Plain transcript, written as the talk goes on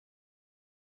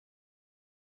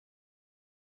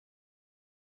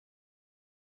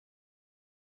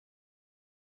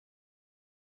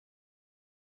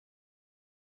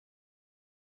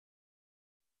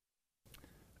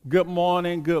Good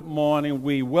morning, good morning.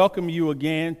 We welcome you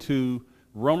again to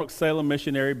Roanoke Salem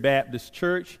Missionary Baptist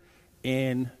Church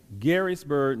in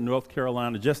Garysburg, North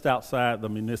Carolina, just outside the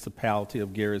municipality of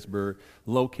Garysburg,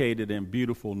 located in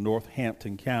beautiful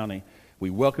Northampton County.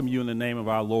 We welcome you in the name of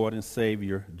our Lord and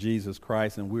Savior, Jesus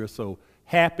Christ, and we're so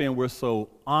happy and we're so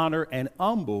honored and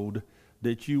humbled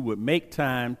that you would make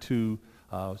time to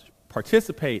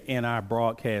participate in our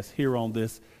broadcast here on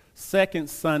this second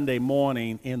Sunday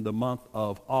morning in the month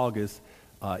of August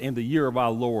in the year of our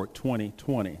Lord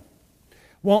 2020.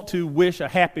 Want to wish a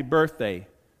happy birthday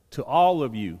to all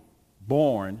of you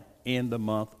born in the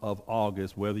month of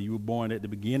August, whether you were born at the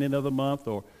beginning of the month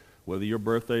or whether your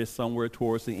birthday is somewhere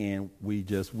towards the end. We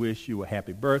just wish you a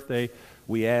happy birthday.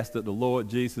 We ask that the Lord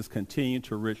Jesus continue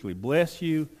to richly bless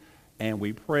you, and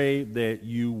we pray that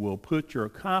you will put your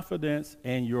confidence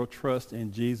and your trust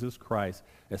in Jesus Christ,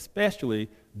 especially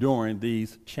during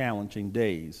these challenging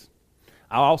days.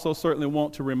 I also certainly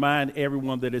want to remind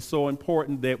everyone that it's so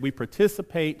important that we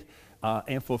participate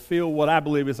and fulfill what I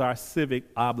believe is our civic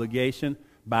obligation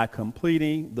by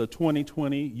completing the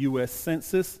 2020 U.S.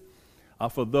 Census.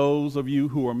 For those of you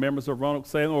who are members of Roanoke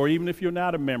Salem, or even if you're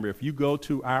not a member, if you go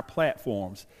to our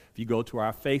platforms, if you go to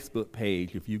our Facebook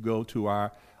page, if you go to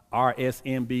our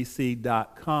rsnbc.com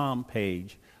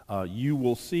page, you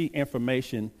will see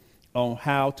information on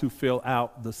how to fill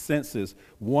out the census.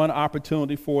 One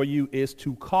opportunity for you is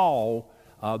to call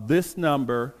this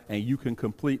number, and you can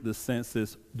complete the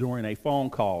census during a phone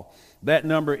call. That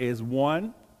number is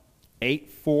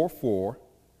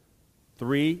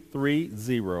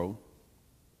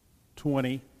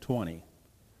 1-844-330-2020.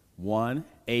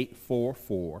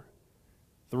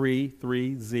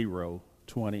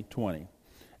 1-844-330-2020.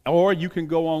 Or you can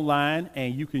go online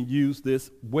and you can use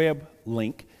this web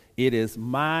link. It is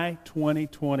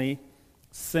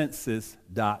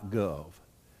my2020census.gov.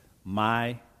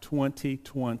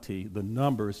 My2020, the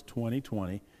numbers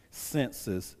 2020,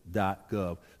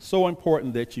 census.gov. So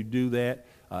important that you do that.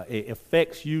 It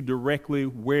affects you directly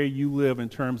where you live in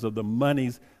terms of the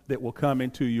monies that will come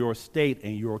into your state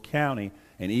and your county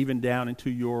and even down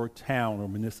into your town or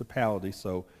municipality.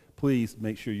 So please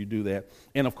make sure you do that.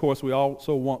 And of course, we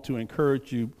also want to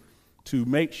encourage you to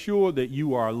make sure that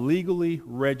you are legally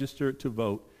registered to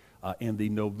vote in the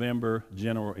November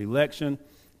general election.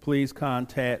 Please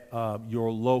contact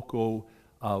your local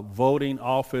voting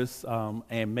office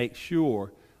and make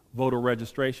sure, voter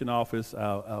registration office,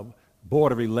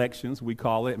 Board of Elections, we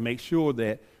call it, make sure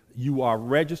that you are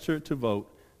registered to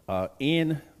vote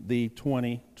in the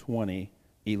 2020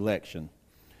 election.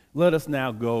 Let us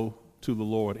now go to the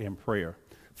Lord in prayer.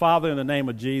 Father, in the name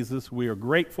of Jesus, we are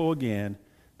grateful again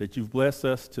that you've blessed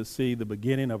us to see the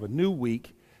beginning of a new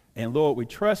week. And Lord, we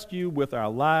trust you with our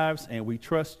lives, and we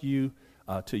trust you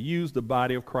to use the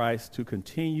body of Christ to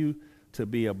continue to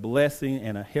be a blessing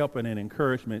and a help and an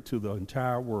encouragement to the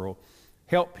entire world.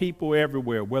 Help people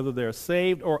everywhere, whether they're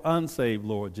saved or unsaved,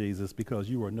 Lord Jesus, because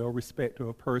you are no respecter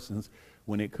of persons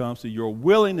when it comes to your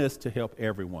willingness to help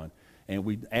everyone. And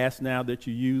we ask now that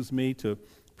you use me to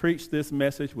preach this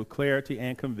message with clarity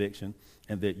and conviction,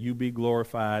 and that you be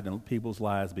glorified and people's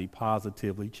lives be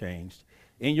positively changed.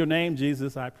 In your name,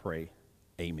 Jesus, I pray.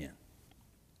 Amen.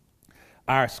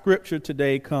 Our scripture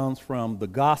today comes from the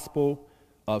Gospel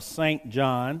of St.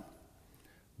 John,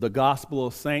 the Gospel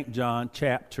of St. John,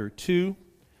 chapter 2,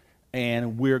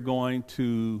 and we're going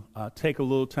to take a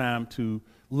little time to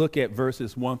look at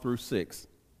verses 1 through 6.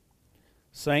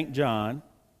 St. John,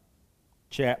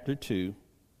 chapter 2,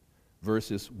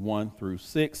 verses 1 through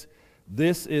 6.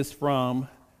 This is from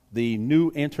the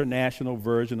New International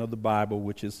Version of the Bible,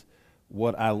 which is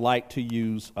what I like to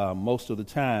use most of the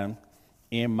time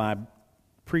in my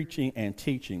preaching and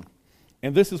teaching.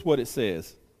 And this is what it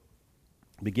says,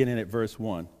 beginning at verse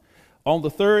 1. On the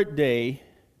third day,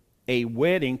 a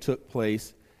wedding took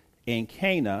place in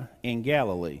Cana in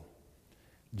Galilee.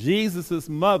 Jesus'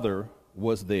 mother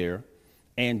was there,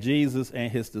 and Jesus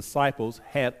and his disciples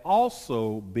had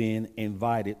also been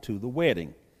invited to the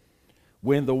wedding.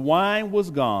 When the wine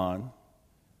was gone,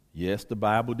 yes, the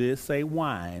Bible did say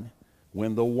wine.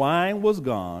 When the wine was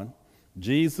gone,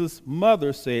 Jesus'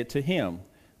 mother said to him,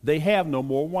 "They have no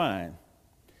more wine."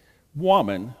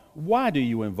 "Woman, why do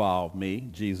you involve me?"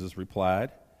 Jesus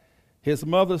replied. His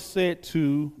mother said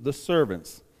to the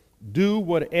servants, "Do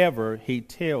whatever he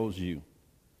tells you."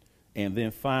 And then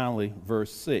finally,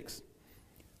 verse 6.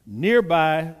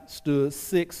 Nearby stood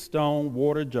 6 stone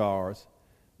water jars,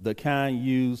 the kind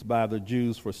used by the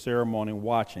Jews for ceremony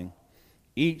watching,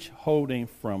 each holding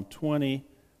from 20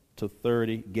 to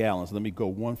 30 gallons. Let me go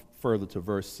one further to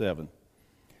verse 7.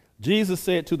 Jesus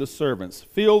said to the servants,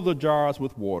 "Fill the jars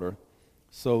with water."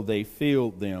 so they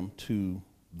filled them to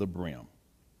the brim.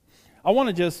 I want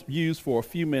to just use for a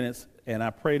few minutes, and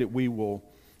I pray that we will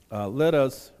let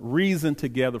us reason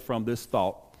together from this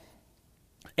thought,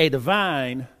 a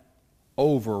divine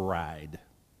override.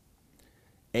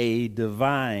 A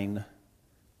divine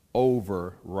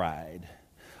override.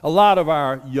 A lot of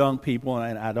our young people,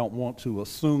 and I don't want to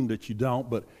assume that you don't,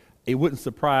 but it wouldn't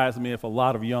surprise me if a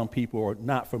lot of young people are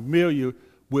not familiar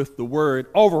with the word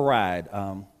override.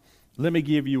 Let me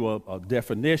give you a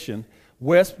definition.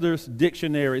 Webster's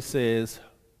dictionary says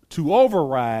to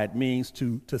override means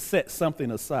to set something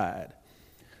aside.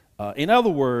 In other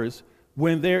words,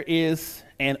 when there is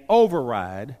an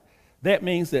override, that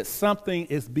means that something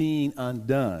is being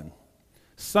undone.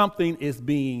 Something is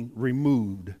being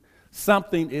removed.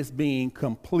 Something is being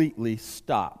completely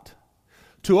stopped.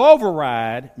 To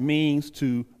override means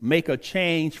to make a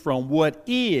change from what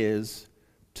is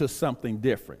to something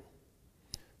different.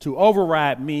 To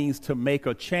override means to make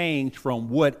a change from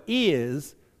what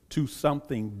is to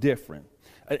something different.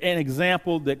 An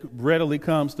example that readily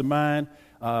comes to mind,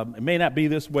 it may not be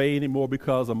this way anymore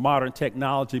because of modern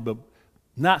technology, but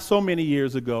not so many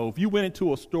years ago, if you went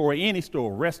into a store, any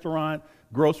store, restaurant,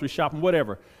 grocery shopping,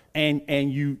 whatever, and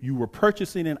you were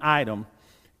purchasing an item,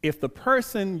 if the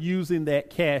person using that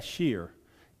cashier,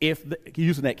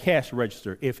 using that cash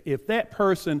register, if that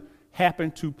person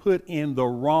happened to put in the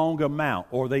wrong amount,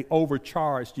 or they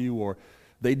overcharged you, or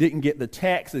they didn't get the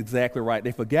tax exactly right,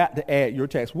 they forgot to add your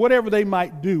tax, whatever they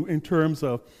might do in terms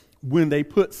of when they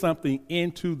put something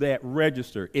into that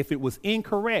register, if it was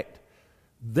incorrect,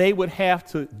 they would have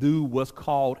to do what's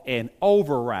called an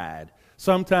override.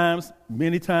 Sometimes,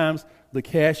 many times, the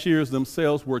cashiers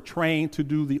themselves were trained to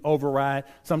do the override.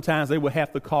 Sometimes they would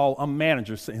have to call a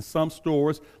manager. In some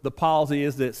stores, the policy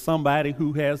is that somebody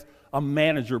who has a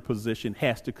manager position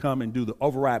has to come and do the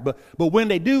override. But when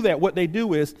they do that, what they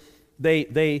do is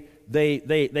they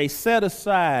set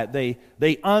aside,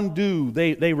 they undo,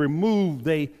 they remove,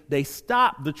 they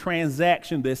stop the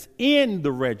transaction that's in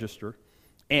the register,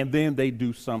 and then they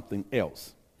do something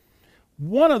else.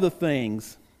 One of the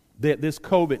things that this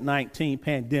COVID-19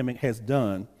 pandemic has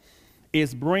done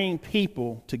is bring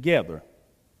people together.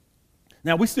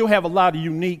 Now, we still have a lot of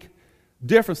unique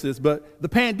differences, but the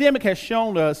pandemic has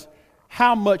shown us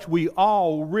how much we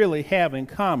all really have in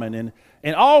common.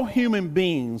 And all human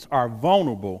beings are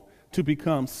vulnerable to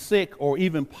become sick or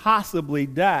even possibly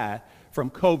die from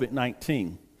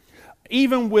COVID-19.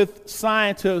 Even with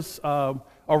scientists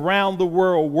around the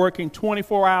world working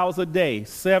 24 hours a day,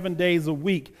 7 days a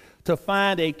week to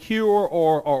find a cure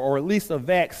or at least a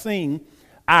vaccine,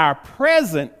 our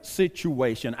present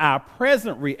situation, our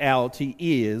present reality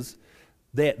is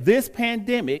that this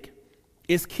pandemic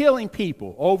is killing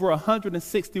people. Over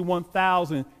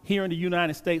 161,000 here in the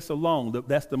United States alone.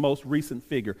 That's the most recent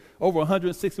figure. Over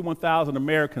 161,000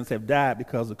 Americans have died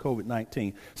because of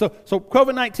COVID-19. So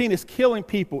COVID-19 is killing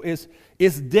people.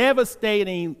 It's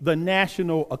devastating the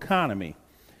national economy.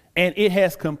 And it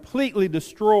has completely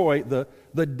destroyed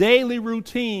the daily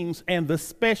routines and the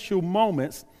special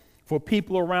moments for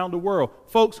people around the world.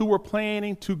 Folks who were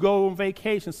planning to go on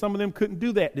vacation, some of them couldn't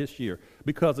do that this year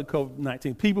because of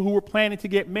COVID-19. People who were planning to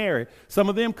get married, some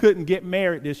of them couldn't get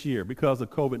married this year because of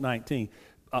COVID-19.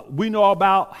 We know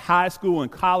about high school and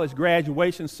college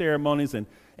graduation ceremonies and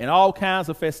all kinds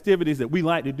of festivities that we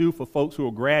like to do for folks who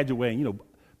are graduating,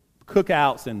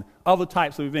 cookouts and other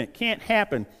types of events. Can't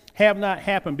happen, have not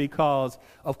happened because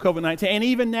of COVID-19. And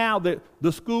even now that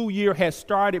the school year has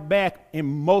started back in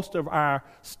most of our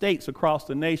states across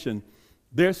the nation,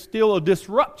 there's still a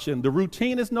disruption. The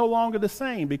routine is no longer the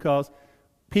same because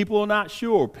people are not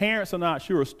sure, parents are not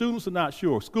sure, students are not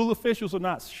sure, school officials are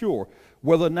not sure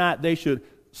whether or not they should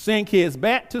send kids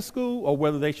back to school or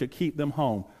whether they should keep them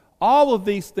home. All of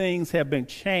these things have been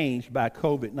changed by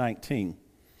COVID-19.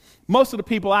 Most of the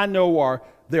people I know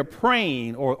they're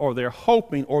praying or they're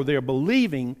hoping or they're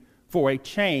believing for a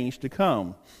change to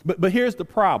come. But here's the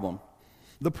problem.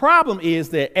 The problem is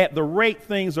that at the rate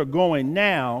things are going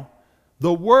now,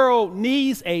 the world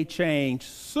needs a change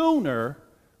sooner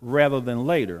rather than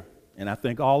later. And I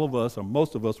think all of us, or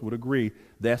most of us, would agree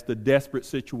that's the desperate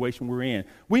situation we're in.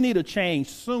 We need a change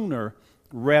sooner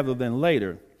rather than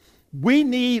later. We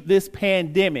need this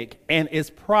pandemic and its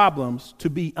problems to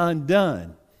be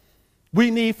undone. We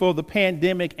need for the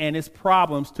pandemic and its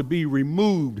problems to be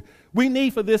removed. We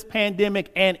need for this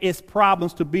pandemic and its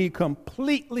problems to be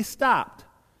completely stopped.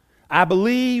 I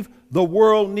believe the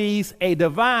world needs a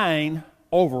divine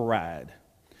override.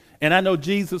 And I know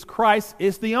Jesus Christ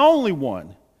is the only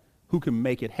one who can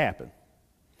make it happen.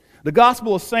 The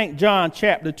Gospel of St. John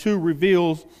chapter 2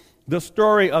 reveals the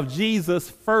story of Jesus'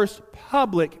 first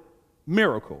public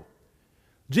miracle.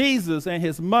 Jesus and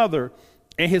his mother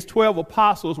and his 12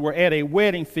 apostles were at a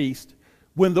wedding feast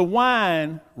when the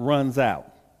wine runs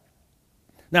out.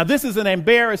 Now, this is an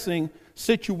embarrassing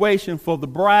situation for the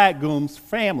bridegroom's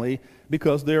family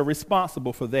because they're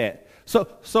responsible for that.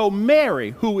 So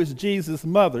Mary, who is Jesus'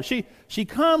 mother, she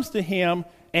comes to him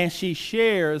and she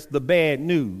shares the bad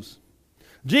news.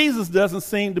 Jesus doesn't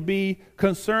seem to be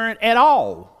concerned at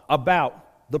all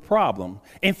about the problem.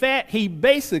 In fact, he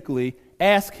basically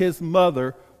asks his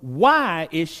mother, why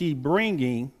is she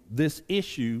bringing this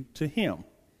issue to him?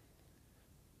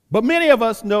 But many of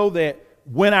us know that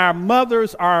when our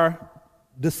mothers are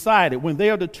decided, when they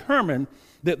are determined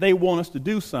that they want us to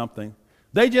do something,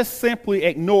 they just simply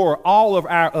ignore all of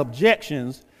our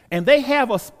objections, and they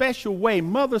have a special way,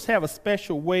 mothers have a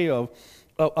special way of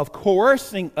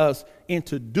coercing us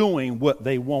into doing what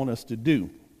they want us to do.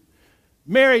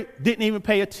 Mary didn't even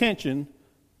pay attention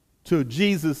to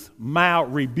Jesus'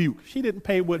 mild rebuke. She didn't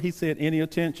pay what he said any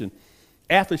attention.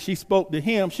 After she spoke to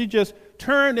him, she just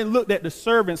turned and looked at the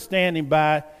servants standing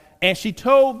by, and she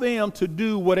told them to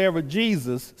do whatever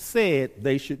Jesus said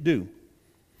they should do.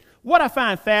 What I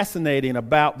find fascinating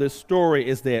about this story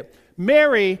is that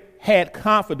Mary had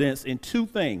confidence in two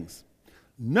things.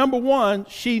 Number one,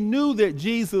 she knew that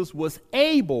Jesus was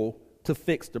able to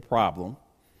fix the problem.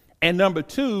 And number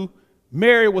two,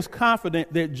 Mary was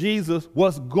confident that Jesus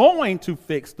was going to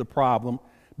fix the problem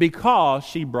because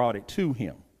she brought it to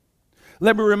him.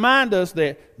 Let me remind us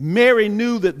that Mary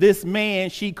knew that this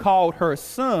man she called her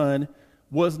son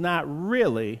was not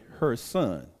really her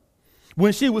son.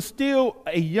 When she was still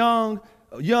a young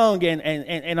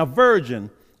and a virgin,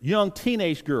 young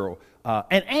teenage girl,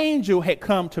 an angel had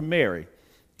come to Mary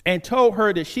and told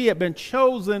her that she had been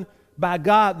chosen by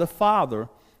God the Father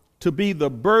to be the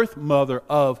birth mother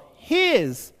of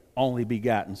his only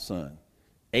begotten son.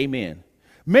 Amen.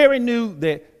 Mary knew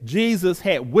that Jesus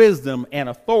had wisdom and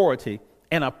authority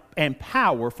and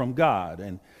power from God.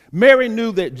 And Mary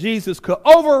knew that Jesus could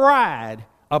override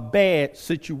a bad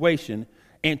situation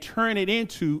and turn it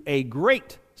into a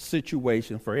great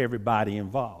situation for everybody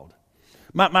involved.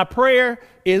 My prayer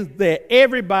is that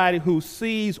everybody who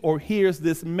sees or hears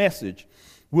this message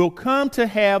will come to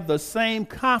have the same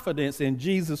confidence in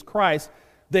Jesus Christ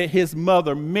that his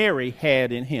mother Mary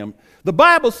had in him. The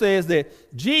Bible says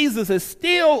that Jesus is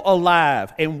still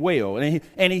alive and well,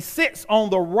 and he sits on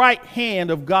the right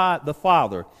hand of God the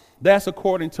Father. That's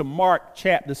according to Mark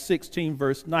chapter 16,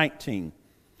 verse 19.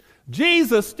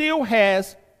 Jesus still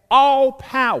has all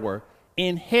power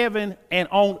in heaven and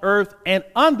on earth and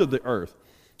under the earth.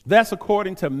 That's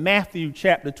according to Matthew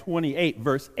chapter 28,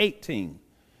 verse 18.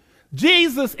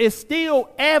 Jesus is still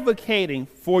advocating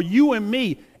for you and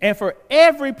me and for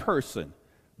every person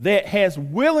that has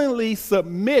willingly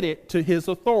submitted to his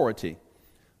authority.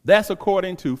 That's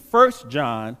according to 1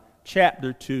 John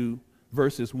chapter 2,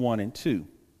 verses 1 and 2.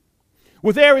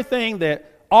 With everything that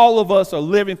all of us are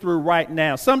living through right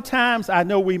now, sometimes I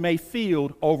know we may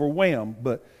feel overwhelmed,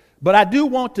 but I do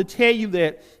want to tell you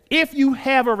that if you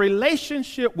have a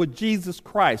relationship with Jesus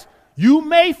Christ, you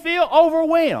may feel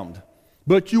overwhelmed,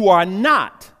 but you are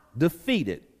not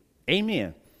defeated.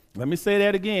 Amen. Let me say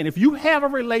that again. If you have a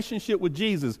relationship with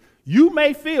Jesus, you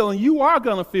may feel, and you are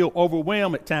going to feel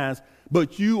overwhelmed at times,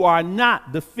 but you are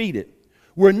not defeated.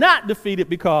 We're not defeated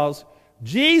because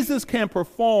Jesus can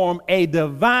perform a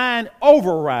divine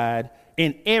override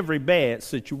in every bad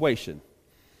situation.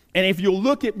 And if you'll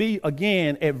look at me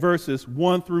again at verses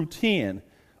 1 through 10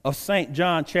 of St.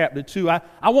 John chapter 2,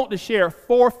 I want to share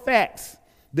 4 facts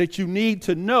that you need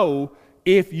to know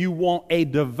if you want a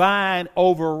divine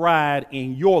override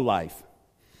in your life.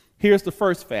 Here's the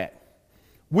first fact.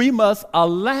 We must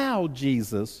allow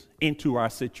Jesus into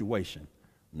our situation.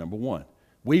 Number 1.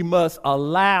 We must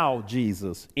allow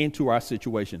Jesus into our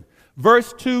situation.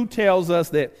 Verse 2 tells us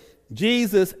that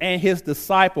Jesus and his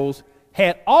disciples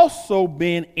had also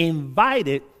been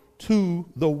invited to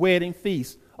the wedding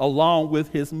feast along with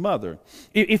his mother.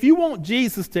 If you want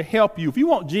Jesus to help you, if you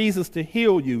want Jesus to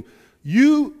heal you,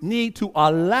 you need to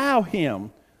allow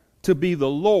him to be the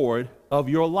Lord of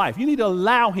your life. You need to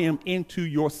allow him into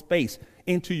your space,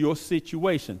 into your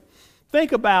situation.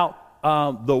 Think about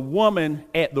the woman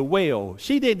at the well.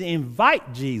 She didn't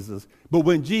invite Jesus, but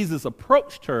when Jesus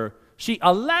approached her, she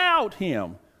allowed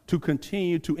him to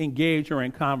continue to engage her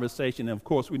in conversation. And of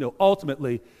course, we know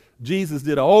ultimately Jesus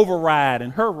did an override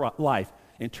in her life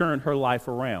and turned her life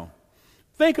around.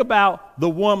 Think about the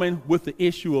woman with the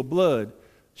issue of blood.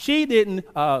 She didn't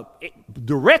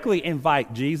directly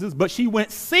invite Jesus, but she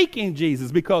went seeking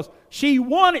Jesus because she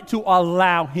wanted to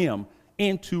allow him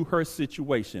into her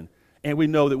situation. And we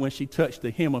know that when she touched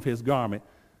the hem of his garment,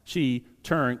 she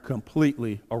turned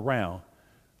completely around.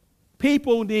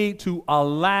 People need to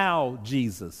allow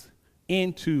Jesus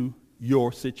into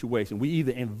your situation. We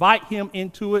either invite him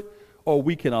into it or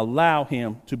we can allow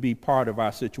him to be part of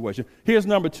our situation. Here's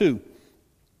number 2.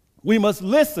 We must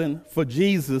listen for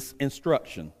Jesus'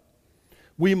 instruction.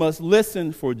 We must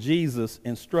listen for Jesus'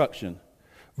 instruction.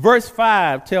 Verse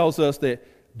 5 tells us that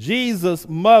Jesus'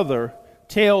 mother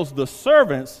tells the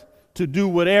servants to do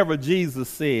whatever Jesus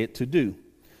said to do.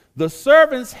 The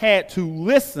servants had to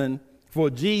listen for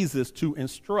Jesus to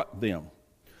instruct them.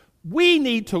 We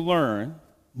need to learn,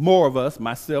 more of us,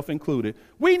 myself included,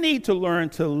 we need to learn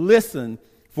to listen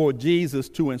for Jesus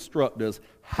to instruct us.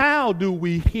 How do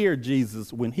we hear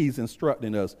Jesus when he's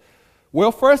instructing us?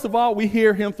 Well, first of all, we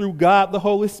hear him through God the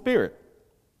Holy Spirit.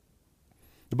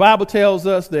 The Bible tells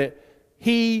us that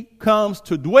he comes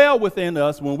to dwell within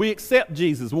us when we accept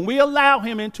Jesus. When we allow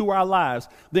him into our lives,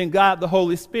 then God the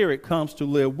Holy Spirit comes to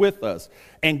live with us.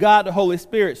 And God the Holy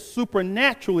Spirit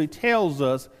supernaturally tells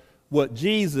us what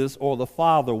Jesus or the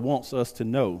Father wants us to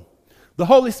know. The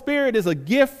Holy Spirit is a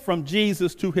gift from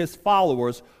Jesus to his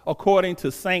followers, according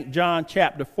to St. John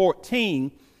chapter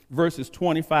 14, verses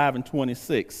 25 and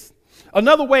 26.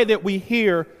 Another way that we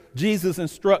hear Jesus'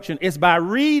 instruction is by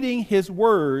reading his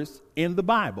words in the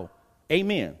Bible.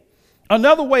 Amen.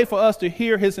 Another way for us to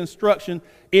hear his instruction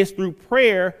is through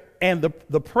prayer and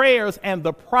the prayers and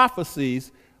the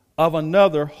prophecies of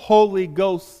another Holy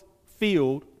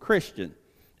Ghost-filled Christian.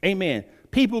 Amen.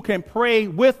 People can pray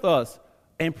with us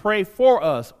and pray for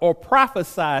us or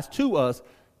prophesy to us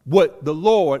what the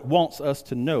Lord wants us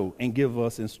to know and give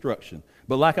us instruction.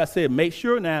 But like I said, make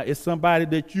sure now it's somebody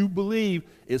that you believe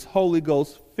is Holy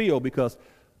Ghost filled, because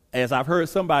as I've heard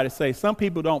somebody say, some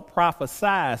people don't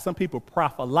prophesy, some people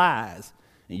prophelize.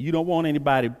 And you don't want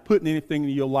anybody putting anything in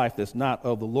your life that's not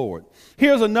of the Lord.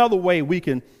 Here's another way we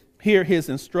can hear his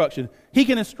instruction. He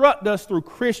can instruct us through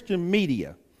Christian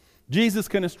media. Jesus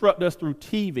can instruct us through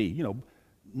TV. You know,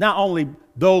 not only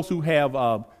those who have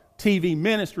TV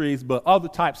ministries, but other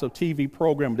types of TV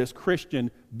program that's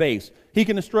Christian-based. He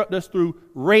can instruct us through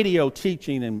radio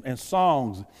teaching and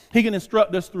songs. He can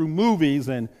instruct us through movies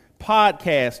and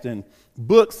podcasts and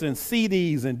books and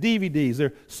CDs and DVDs. There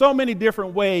are so many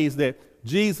different ways that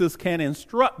Jesus can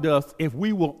instruct us if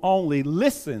we will only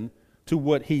listen to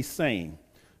what he's saying.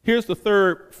 Here's the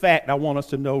third fact I want us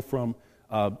to know from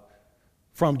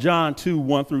John 2,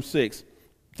 1 through 6.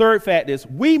 Third fact is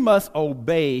we must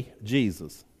obey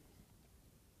Jesus.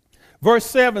 Verse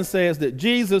 7 says that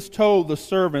Jesus told the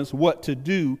servants what to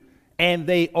do, and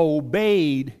they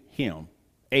obeyed him.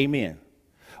 Amen.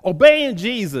 Obeying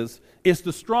Jesus is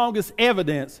the strongest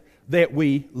evidence that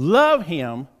we love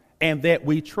him and that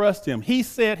we trust him. He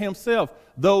said himself,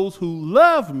 those who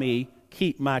love me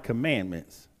keep my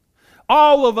commandments.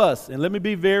 All of us, and let me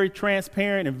be very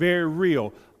transparent and very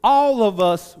real, all of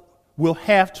us will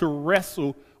have to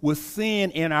wrestle with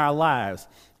sin in our lives,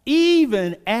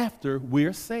 even after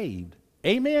we're saved.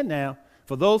 Amen now.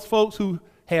 For those folks who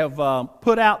have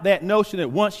put out that notion that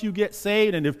once you get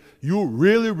saved and if you're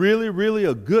really, really, really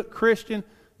a good Christian,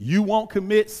 you won't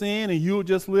commit sin and you'll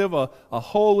just live a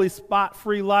holy,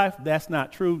 spot-free life, that's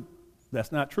not true.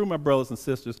 That's not true, my brothers and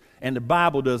sisters, and the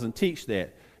Bible doesn't teach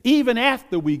that. Even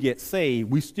after we get saved,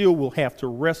 we still will have to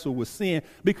wrestle with sin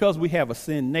because we have a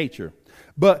sin nature.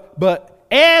 But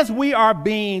as we are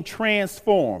being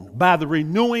transformed by the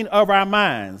renewing of our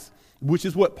minds, which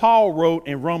is what Paul wrote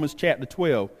in Romans chapter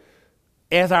 12,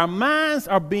 as our minds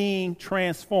are being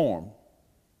transformed,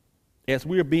 as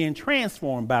we are being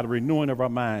transformed by the renewing of our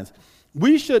minds,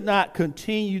 we should not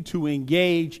continue to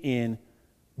engage in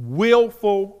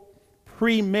willful,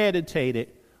 premeditated,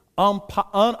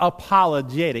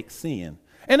 unapologetic sin.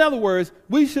 In other words,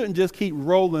 we shouldn't just keep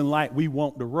rolling like we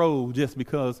want to roll just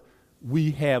because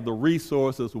we have the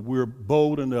resources, or we're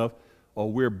bold enough,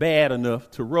 or we're bad enough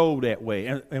to roll that way,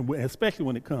 and especially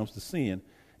when it comes to sin.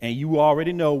 And you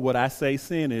already know what I say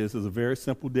sin is a very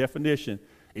simple definition.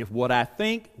 If what I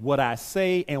think, what I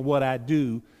say, and what I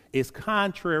do is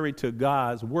contrary to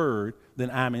God's word, then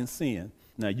I'm in sin.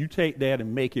 Now, you take that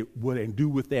and make it and do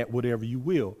with that whatever you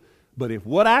will. But if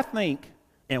what I think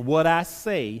and what I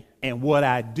say and what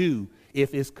I do,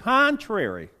 if it's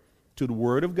contrary to the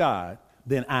word of God,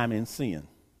 then I'm in sin.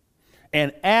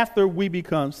 And after we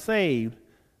become saved,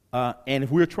 and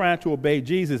if we're trying to obey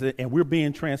Jesus and we're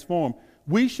being transformed,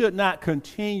 we should not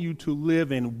continue to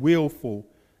live in willful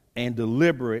and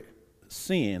deliberate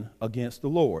sin against the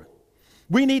Lord.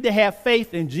 We need to have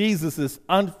faith in Jesus'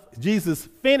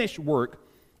 finished work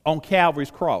on Calvary's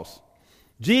cross.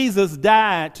 Jesus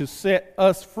died to set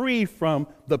us free from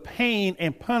the pain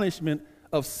and punishment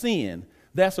of sin.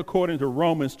 That's according to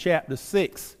Romans chapter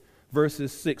 6,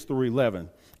 verses 6 through 11.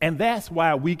 And that's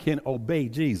why we can obey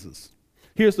Jesus.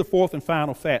 Here's the fourth and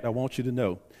final fact I want you to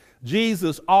know.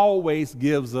 Jesus always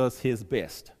gives us his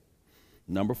best.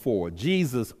 Number 4,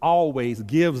 Jesus always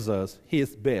gives us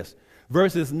his best.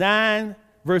 Verses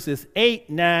 8,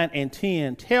 9, and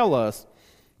 10 tell us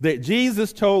that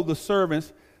Jesus told the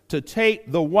servants to take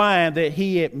the wine that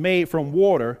he had made from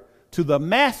water to the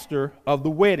master of the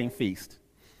wedding feast.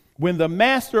 When the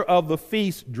master of the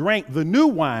feast drank the new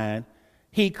wine,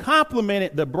 he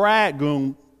complimented the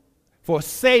bridegroom for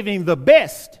saving the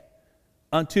best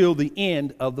until the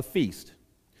end of the feast.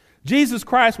 Jesus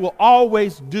Christ will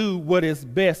always do what is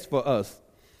best for us.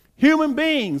 Human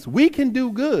beings, we can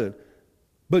do good,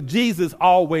 but Jesus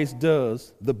always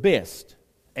does the best.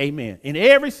 Amen. In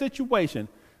every situation,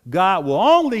 God will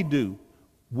only do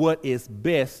what is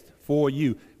best for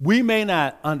you. We may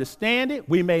not understand it.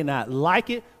 We may not like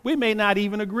it. We may not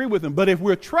even agree with him. But if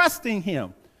we're trusting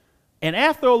him, and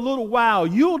after a little while,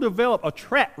 you'll develop a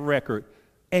track record,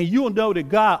 and you'll know that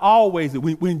God always,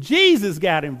 when Jesus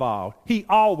got involved, he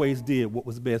always did what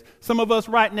was best. Some of us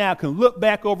right now can look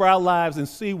back over our lives and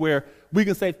see where we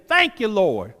can say, thank you,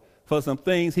 Lord, for some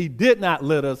things he did not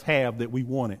let us have that we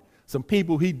wanted. Some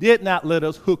people he did not let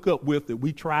us hook up with that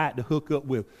we tried to hook up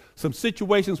with. Some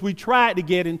situations we tried to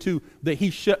get into that he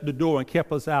shut the door and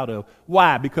kept us out of.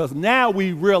 Why? Because now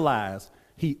we realize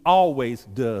he always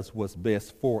does what's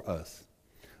best for us.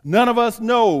 None of us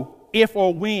know if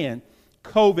or when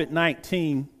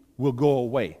COVID-19 will go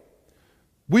away.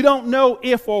 We don't know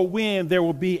if or when there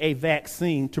will be a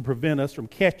vaccine to prevent us from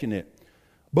catching it.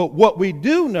 But what we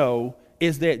do know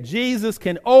is that Jesus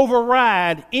can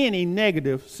override any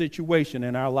negative situation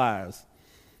in our lives.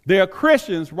 There are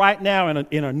Christians right now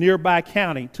in a nearby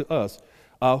county to us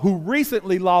who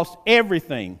recently lost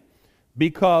everything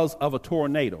because of a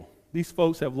tornado. These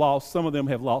folks have lost, some of them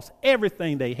have lost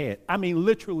everything they had. I mean,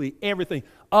 literally everything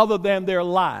other than their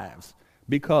lives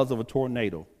because of a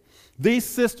tornado. These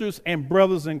sisters and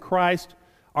brothers in Christ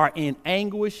are in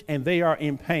anguish and they are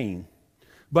in pain.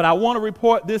 But I want to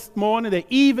report this morning that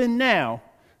even now,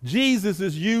 Jesus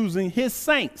is using his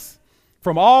saints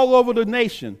from all over the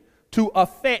nation to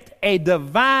effect a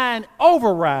divine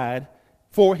override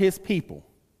for his people.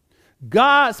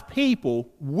 God's people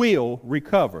will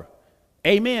recover.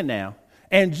 Amen now.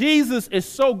 And Jesus is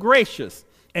so gracious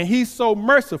and he's so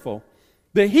merciful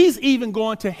that he's even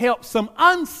going to help some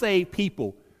unsaved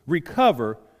people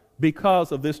recover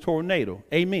because of this tornado.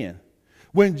 Amen.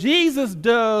 When Jesus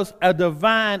does a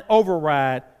divine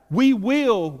override, we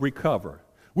will recover.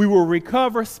 We will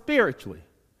recover spiritually.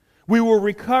 We will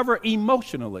recover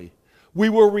emotionally. We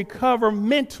will recover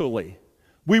mentally.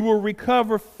 We will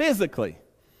recover physically.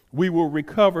 We will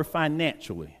recover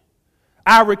financially.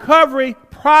 Our recovery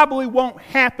probably won't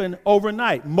happen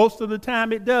overnight. Most of the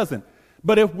time it doesn't.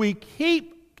 But if we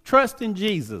keep trusting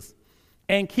Jesus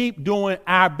and keep doing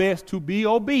our best to be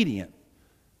obedient,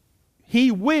 he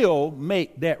will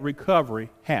make that recovery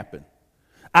happen.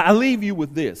 I leave you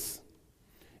with this.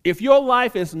 If your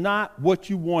life is not what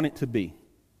you want it to be,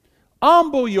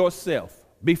 humble yourself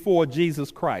before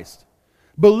Jesus Christ.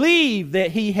 Believe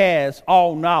that he has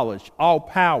all knowledge, all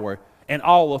power, and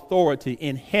all authority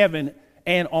in heaven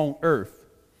and on earth.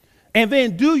 And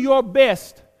then do your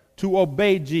best to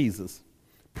obey Jesus.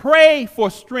 Pray for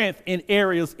strength in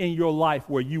areas in your life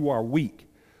where you are weak,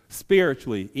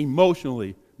 spiritually,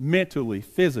 emotionally, mentally,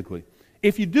 physically.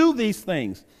 If you do these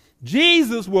things,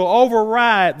 Jesus will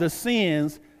override the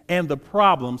sins and the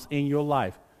problems in your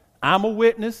life. I'm a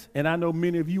witness, and I know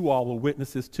many of you all are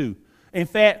witnesses too. In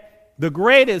fact, the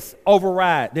greatest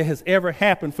override that has ever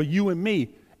happened for you and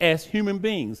me as human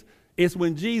beings is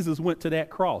when Jesus went to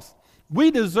that cross. We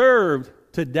deserved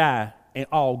to die and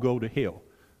all go to hell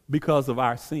because of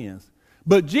our sins.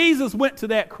 But Jesus went to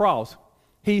that cross.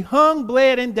 He hung,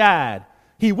 bled, and died.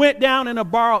 He went down in a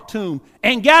borrowed tomb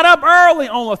and got up early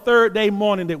on a third day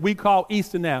morning that we call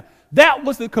Easter now. That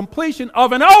was the completion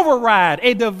of an override,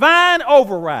 a divine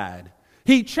override.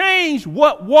 He changed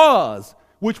what was,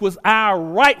 which was our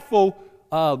rightful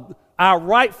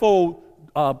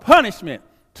punishment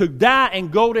to die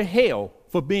and go to hell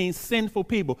for being sinful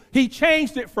people. He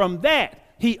changed it from that.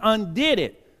 He undid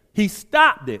it. He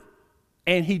stopped it.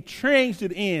 And he changed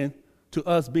it in to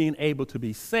us being able to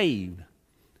be saved,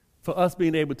 for us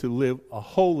being able to live a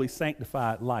holy,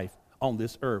 sanctified life on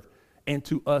this earth, and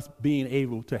to us being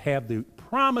able to have the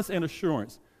promise and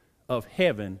assurance of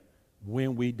heaven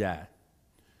when we die.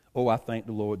 Oh, I thank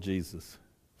the Lord Jesus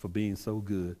for being so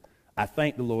good. I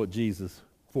thank the Lord Jesus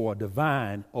for a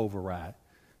divine override.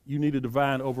 You need a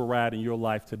divine override in your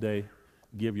life today.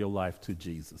 Give your life to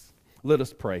Jesus. Let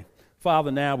us pray.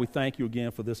 Father, now we thank you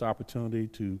again for this opportunity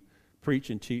to preach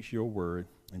and teach your word,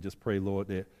 and just pray, Lord,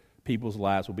 that people's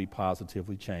lives will be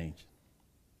positively changed.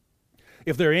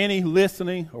 If there are any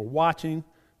listening or watching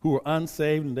who are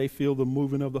unsaved and they feel the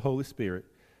moving of the Holy Spirit,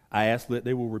 I ask that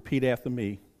they will repeat after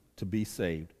me to be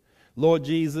saved. Lord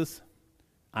Jesus,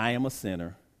 I am a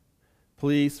sinner.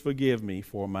 Please forgive me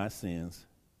for my sins.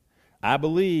 I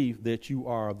believe that you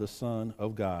are the Son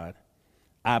of God.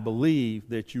 I believe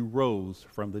that you rose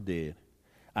from the dead.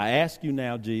 I ask you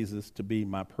now, Jesus, to be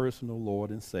my personal Lord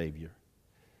and Savior.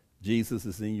 Jesus,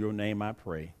 is in your name I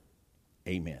pray.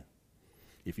 Amen.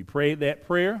 If you prayed that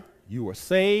prayer, you are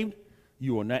saved.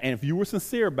 You are not, and if you were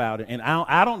sincere about it, and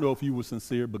I don't know if you were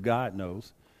sincere, but God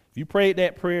knows. If you prayed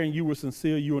that prayer and you were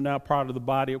sincere, you are now part of the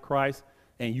body of Christ,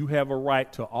 and you have a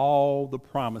right to all the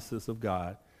promises of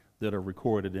God that are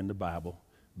recorded in the Bible.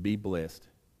 Be blessed.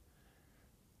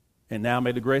 And now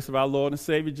may the grace of our Lord and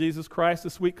Savior Jesus Christ, the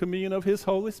sweet communion of his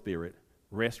Holy Spirit,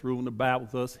 rest, rule, and abide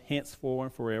with us henceforth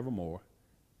and forevermore.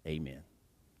 Amen.